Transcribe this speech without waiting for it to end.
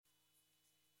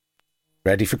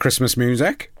Ready for Christmas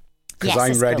music? Because Yes, I'm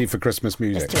let's ready go. for Christmas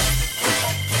music. Let's do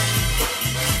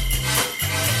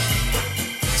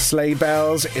it. Sleigh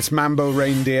bells, it's Mambo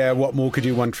Reindeer. What more could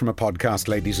you want from a podcast,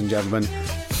 ladies and gentlemen?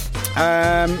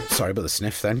 Sorry about the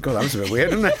sniff then. God, that was a bit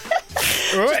weird, wasn't it?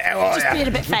 Just being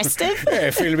a bit festive.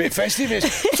 Yeah, feeling a bit festive.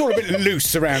 It's all a bit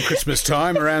loose around Christmas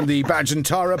time, around the Badge and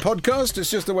Tara podcast. It's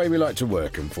just the way we like to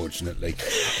work, unfortunately.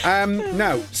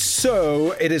 Now,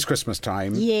 so it is Christmas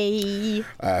time. Yay.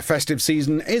 Festive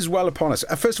season is well upon us.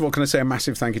 First of all, can I say a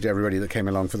massive thank you to everybody that came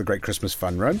along for the great Christmas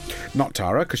fun run? Not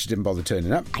Tara, because she didn't bother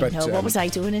turning up. I know, what was I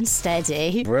doing instead,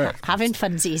 eh? Well, having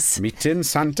funsies. Meeting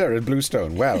Santa at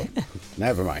Bluestone. Well,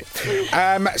 never mind.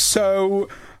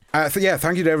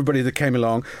 Thank you to everybody that came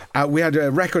along. We had a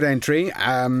record entry.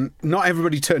 Not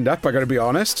everybody turned up, I got to be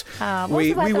honest.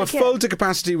 We were full to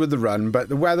capacity with the run, but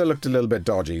the weather looked a little bit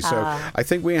dodgy. So I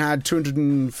think we had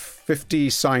 250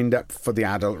 signed up for the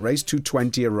adult race.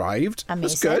 220 arrived. Amazing.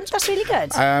 That's good. That's really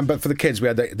good. But for the kids,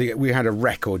 we had a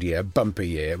record year, bumper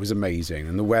year. It was amazing,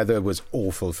 and the weather was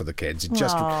awful for the kids.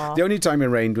 The only time it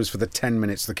rained was for the 10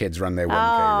 minutes the kids ran their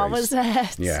 1K race. Was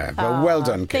it? Yeah, but well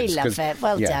done, kids. They love it.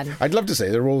 Well done. I'd love to say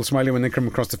they're all smiling when they come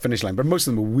across the finish line, but most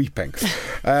of them were weeping.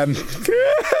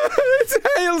 It's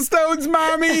hailstones,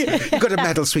 Mammy! You got a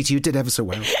medal, sweetie. You did ever so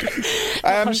well.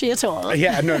 Not she at all.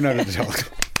 Yeah, no, not at all.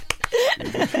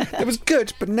 It was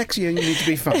good, but next year you need to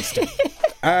be faster.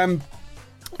 It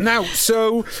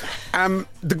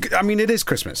is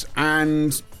Christmas,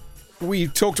 and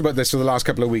we've talked about this for the last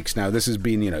couple of weeks now. This has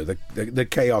been, the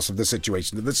chaos of the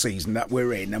situation of the season that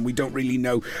we're in, and we don't really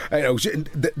know,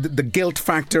 the guilt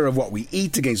factor of what we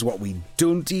eat against what we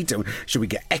don't eat. Should we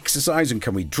get exercise, and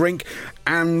can we drink?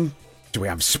 And do we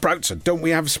have sprouts or don't we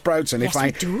have sprouts? And yes,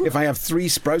 if I have 3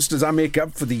 sprouts, does that make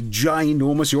up for the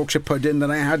ginormous Yorkshire pudding that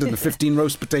I had and the 15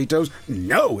 roast potatoes?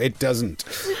 No, it doesn't.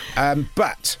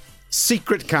 But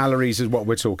secret calories is what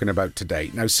we're talking about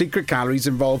today. Now, secret calories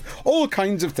involve all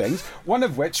kinds of things, one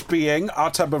of which being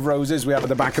our tub of roses we have at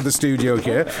the back of the studio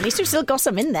here. At least we've still got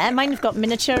some in there. Mine have got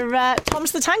miniature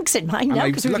Thomas the Tanks in mine now.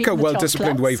 Look how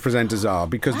well-disciplined wave presenters are,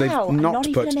 because they've not put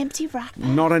even an empty wrapper.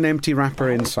 Not an empty wrapper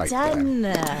in sight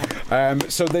there.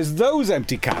 So there's those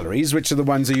empty calories, which are the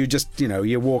ones that you just,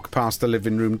 you walk past the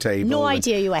living room table. No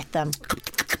idea you ate them.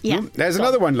 Yeah. There's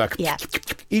another one, look. Yeah.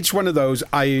 Each one of those,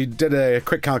 I did a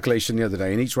quick calculation the other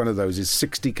day, and each one of those is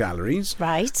 60 calories.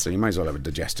 Right. So you might as well have a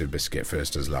digestive biscuit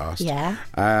first as last. Yeah.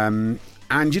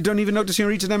 And you don't even notice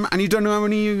you're eating them, and you don't know how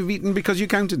many you've eaten because you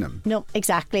counted them. No,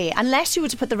 exactly. Unless you were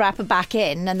to put the wrapper back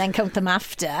in and then count them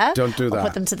after. Don't do that. Or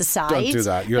put them to the side. Don't do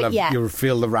that. You'll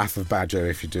feel the wrath of Badger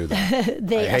if you do that.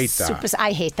 I hate that.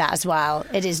 I hate that as well.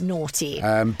 It is naughty.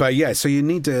 But yeah, so you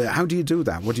need to... How do you do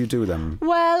that? What do you do with them?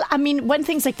 Well, I mean, when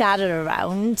things like that are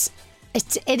around...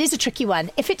 It is a tricky one.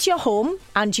 If it's your home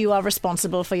and you are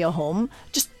responsible for your home,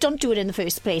 just don't do it in the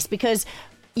first place, because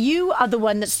you are the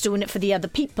one that's doing it for the other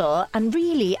people. And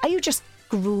really, are you just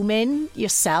grooming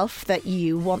yourself that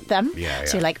you want them? Yeah.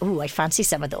 So you're like, oh, I fancy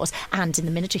some of those. And in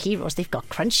the Miniature Heroes, they've got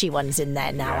crunchy ones in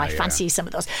there now. I fancy some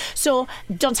of those. So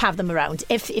don't have them around.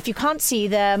 If you can't see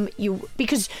them,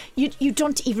 because you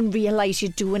don't even realise you're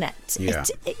doing it. Yeah.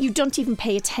 You don't even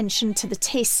pay attention to the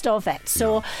taste of it.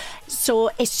 So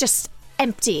it's just...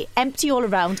 empty all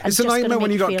around. It's a nightmare when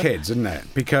you got kids, isn't it?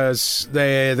 Because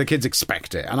the kids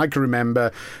expect it. And I can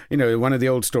remember, one of the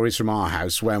old stories from our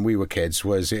house when we were kids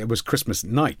was it was Christmas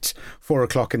night,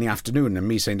 4:00 in the afternoon, and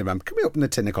me saying to Mum, "Can we open the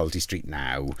tin of Quality Street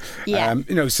now?" Yeah.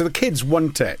 So the kids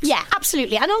want it. Yeah,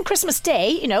 absolutely. And on Christmas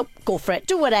Day, go for it,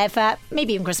 do whatever.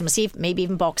 Maybe even Christmas Eve, maybe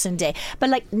even Boxing Day. But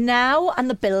like now and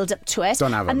the build up to it,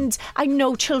 don't have them. And I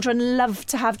know children love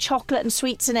to have chocolate and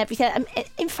sweets and everything.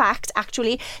 In fact,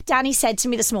 actually, Danny said to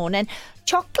me this morning,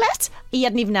 chocolate? He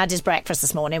hadn't even had his breakfast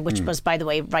this morning, which was, by the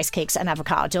way, rice cakes and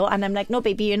avocado. And I'm like, no,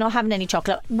 baby, you're not having any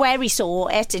chocolate. Where he saw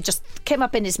it just came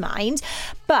up in his mind.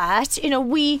 But,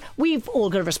 we've all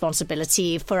got a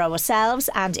responsibility for ourselves.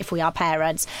 And if we are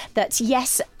parents, that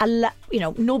yes,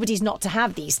 nobody's not to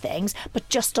have these things, but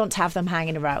just don't have them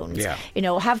hanging around. Yeah.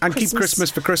 Have and keep Christmas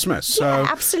for Christmas. So. Yeah,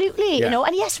 absolutely. Yeah.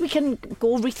 And yes, we can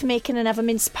go wreath making and have a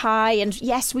mince pie. And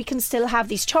yes, we can still have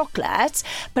these chocolates,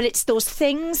 but it's those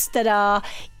things that are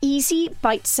easy,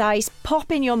 bite-sized,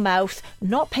 pop in your mouth,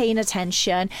 not paying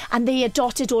attention, and they are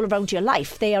dotted all around your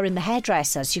life. They are in the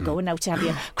hairdressers. You're going out to have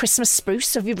your Christmas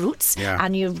spruce of your roots,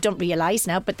 and you don't realise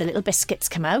now, but the little biscuits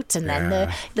come out, and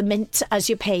then the mint as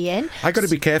you pay in. I got to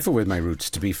be careful with my roots,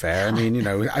 to be fair. I mean,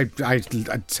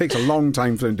 it takes a long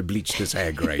time for them to bleach this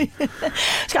hair grey.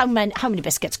 How many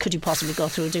biscuits could you possibly go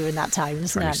through during that time,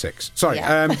 isn't 26. It? Sorry.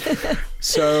 Yeah.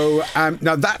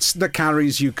 Now that's the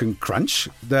calories you can crunch.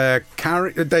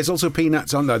 There's also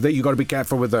peanuts on there. You've got to be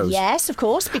careful with those. Yes, of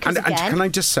course, because and can I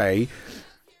just say,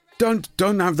 don't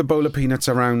have the bowl of peanuts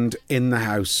around in the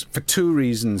house for two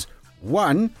reasons.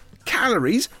 One,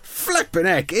 calories, flipping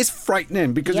heck, it's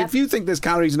frightening because if you think there's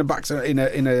calories in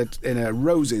a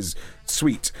Rose's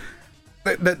sweet,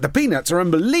 the peanuts are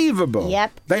unbelievable.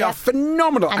 Yep. They are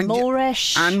phenomenal. And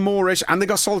Moorish. And they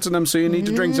got salt in them, so you need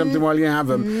to drink something while you have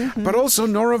them. But also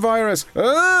norovirus.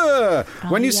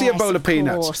 When you see a bowl of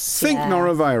peanuts, think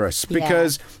norovirus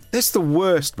because it's the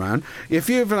worst, man. If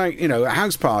you have a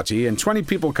house party and 20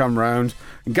 people come round,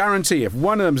 guarantee if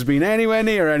one of them's been anywhere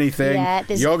near anything,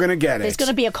 you're going to get it. There's going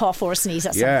to be a cough or a sneeze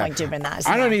at some point during that.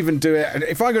 I don't even do it.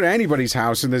 If I go to anybody's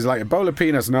house and there's like a bowl of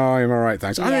peanuts, no, I'm all right,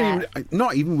 thanks. I don't even,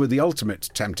 not even with the ultimate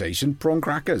temptation, prawn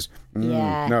crackers.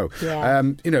 No.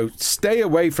 Stay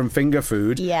away from finger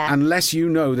food unless you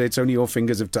know that it's only your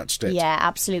fingers have touched it. Yeah,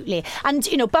 absolutely. And,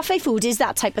 buffet food is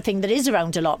that type of thing that is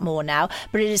around a lot more now,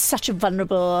 but it is such a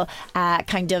vulnerable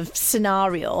kind of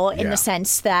scenario in the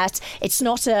sense that it's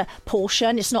not a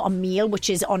portion, it's not a meal which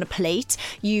is on a plate.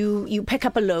 You pick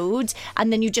up a load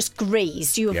and then you just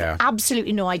graze. You have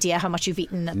absolutely no idea how much you've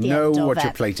eaten at the end of it. Know what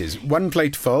your plate is. One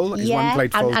plate full is one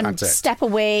plate full, and that's it. Step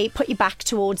away, put your back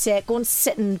towards it, go and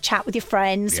sit and chat with your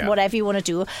friends, whatever you want to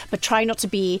do, but try not to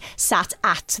be sat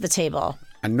at the table.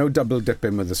 And no double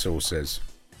dipping with the sauces.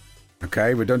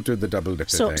 Okay, we don't do the double dipping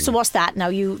thing. So what's that? Now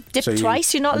you dip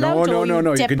twice, you're not allowed?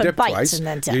 No, you can dip bite twice. And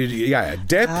then dip.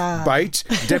 Dip, bite,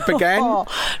 dip again. No.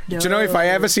 Do you know if I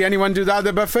ever see anyone do that at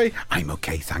the buffet? I'm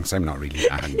okay, thanks, I'm not really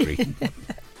that hungry.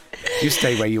 You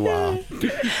stay where you are.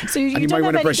 So you might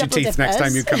want to brush your teeth next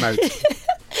time you come out.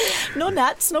 No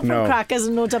nuts, no prawn crackers,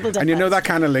 and no double dippers. And you know that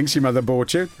can of links your mother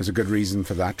bought you? There's a good reason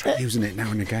for that. Try using it now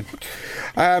and again.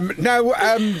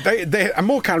 There are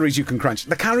more calories you can crunch.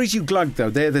 The calories you glug, though,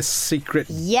 they're the secret.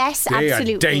 Yes, they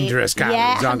absolutely. They are dangerous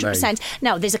calories, aren't 100%. they?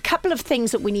 Now, there's a couple of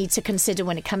things that we need to consider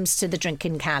when it comes to the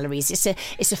drinking calories. It's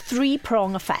a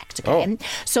three-prong effect, okay?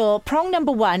 So prong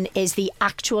number one is the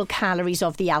actual calories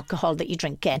of the alcohol that you're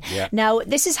drinking. Yeah. Now,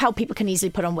 this is how people can easily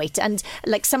put on weight. And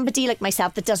like somebody like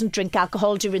myself that doesn't drink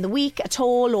alcohol during the week at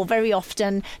all or very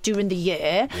often during the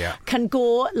year can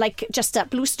go like just at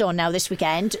Bluestone now this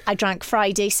weekend. I drank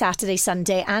Friday, Saturday,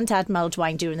 Sunday and had mulled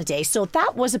wine during the day. So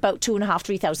that was about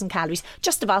 2,500-3,000 calories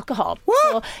just of alcohol. What?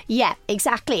 So, yeah,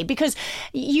 exactly. Because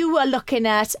you are looking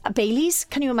at a Baileys.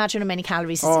 Can you imagine how many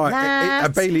calories is in that? A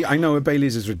Bailey, I know a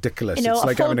Baileys is ridiculous. It's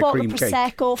like having a cream cake.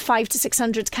 A full bottle of Prosecco, 500 to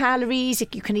 600 calories.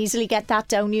 You can easily get that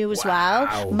down you as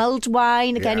well. Mulled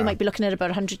wine, again, you might be looking at about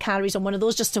 100 calories on one of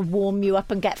those just to warm you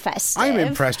up and get festive. I'm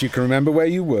impressed you can remember where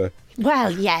you were.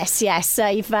 Well, yes.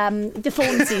 I've the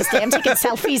phones these days. I'm taking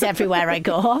selfies everywhere I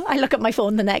go. I look at my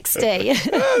phone the next day.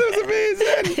 Oh, that's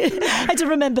amazing. I had to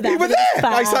remember that. You were there.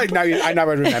 I know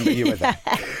I remember you were there.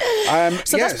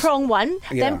 So that's prong one.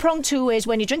 Then prong two is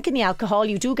when you're drinking the alcohol,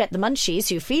 you do get the munchies,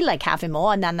 so you feel like having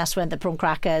more, and then that's when the prawn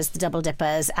crackers, the double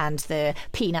dippers and the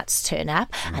peanuts turn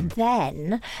up. And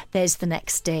then there's the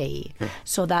next day.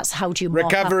 So that's how do you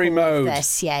mop recovery up all mode. of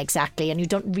this? Yeah, exactly. And you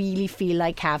don't really feel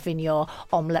like having your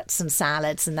omelettes and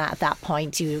salads and that at that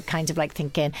point. You kind of like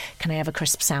thinking, can I have a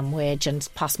crisp sandwich and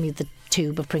pass me the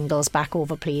tube of Pringles back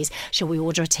over, please? Shall we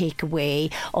order a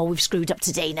takeaway? Or we've screwed up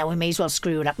today, now we may as well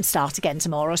screw it up and start again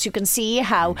tomorrow. So you can see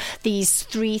how these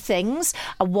three things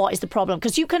are what is the problem,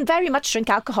 because you can very much drink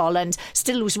alcohol and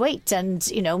still lose weight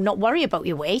and not worry about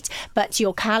your weight, but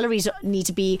your calories need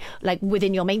to be like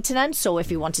within your maintenance. So if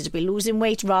you wanted to be losing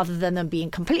weight rather than them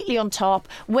being completely on top,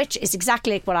 which is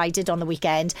exactly like what I did on the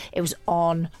weekend, it was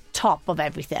on top of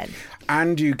everything.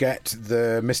 And you get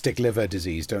the mystic liver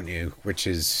disease, don't you? Which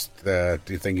is the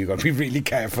thing you've got to be really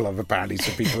careful of, apparently,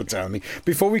 so people tell me.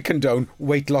 Before we condone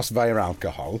weight loss via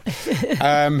alcohol,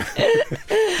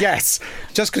 yes,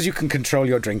 just because you can control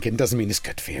your drinking doesn't mean it's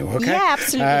good for you, okay? Yeah,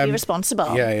 absolutely. Be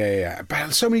responsible. Yeah.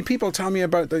 But so many people tell me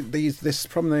about this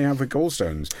problem they have with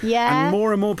gallstones. Yeah. And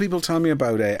more people tell me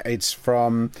about it. It's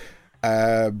from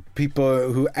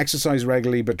people who exercise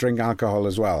regularly but drink alcohol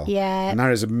as well. Yeah. And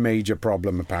that is a major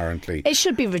problem, apparently. It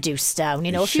should be reduced down.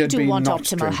 If you do want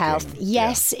optimal health,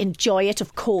 yes, enjoy it,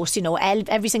 of course.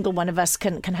 Every single one of us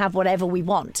can have whatever we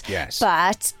want. Yes.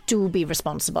 But do be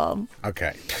responsible.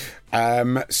 Okay.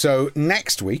 So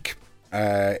next week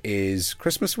is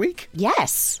Christmas week?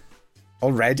 Yes.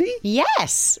 Already?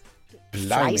 Yes.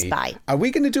 Flies by. Are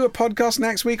we going to do a podcast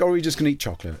next week, or are we just going to eat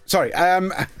chocolate? Sorry.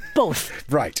 Both.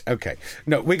 Right, okay.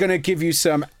 No, we're going to give you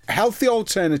some healthy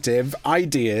alternative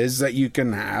ideas that you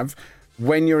can have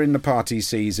when you're in the party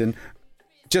season.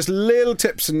 Just little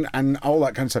tips and all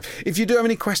that kind of stuff. If you do have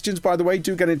any questions, by the way,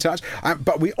 do get in touch.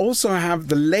 But we also have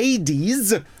the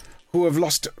ladies who have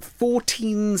lost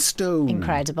 14 stone.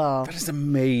 Incredible. That is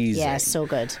amazing. Yeah, so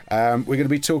good. We're going to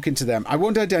be talking to them. I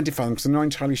won't identify them because I'm not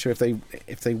entirely sure if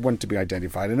they want to be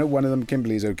identified. I know one of them,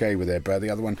 Kimberly's okay with it, but the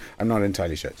other one, I'm not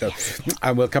entirely sure. So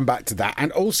we'll come back to that.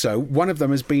 And also, one of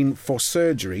them has been for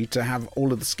surgery to have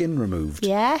all of the skin removed.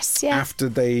 Yes, yeah. After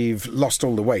they've lost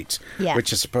all the weight,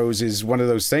 which I suppose is one of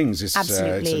those things. It's,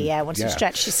 absolutely, once you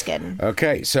stretch your skin.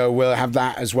 Okay, so we'll have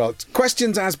that as well.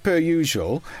 Questions as per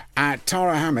usual at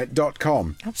tarahammett.com.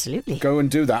 Absolutely. Go and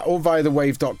do that, or via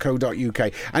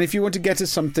thewave.co.uk. And if you want to get us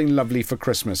something lovely for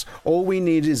Christmas, all we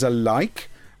need is a like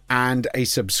and a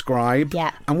subscribe.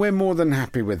 Yeah. And we're more than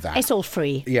happy with that. It's all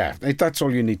free. Yeah, that's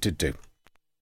all you need to do.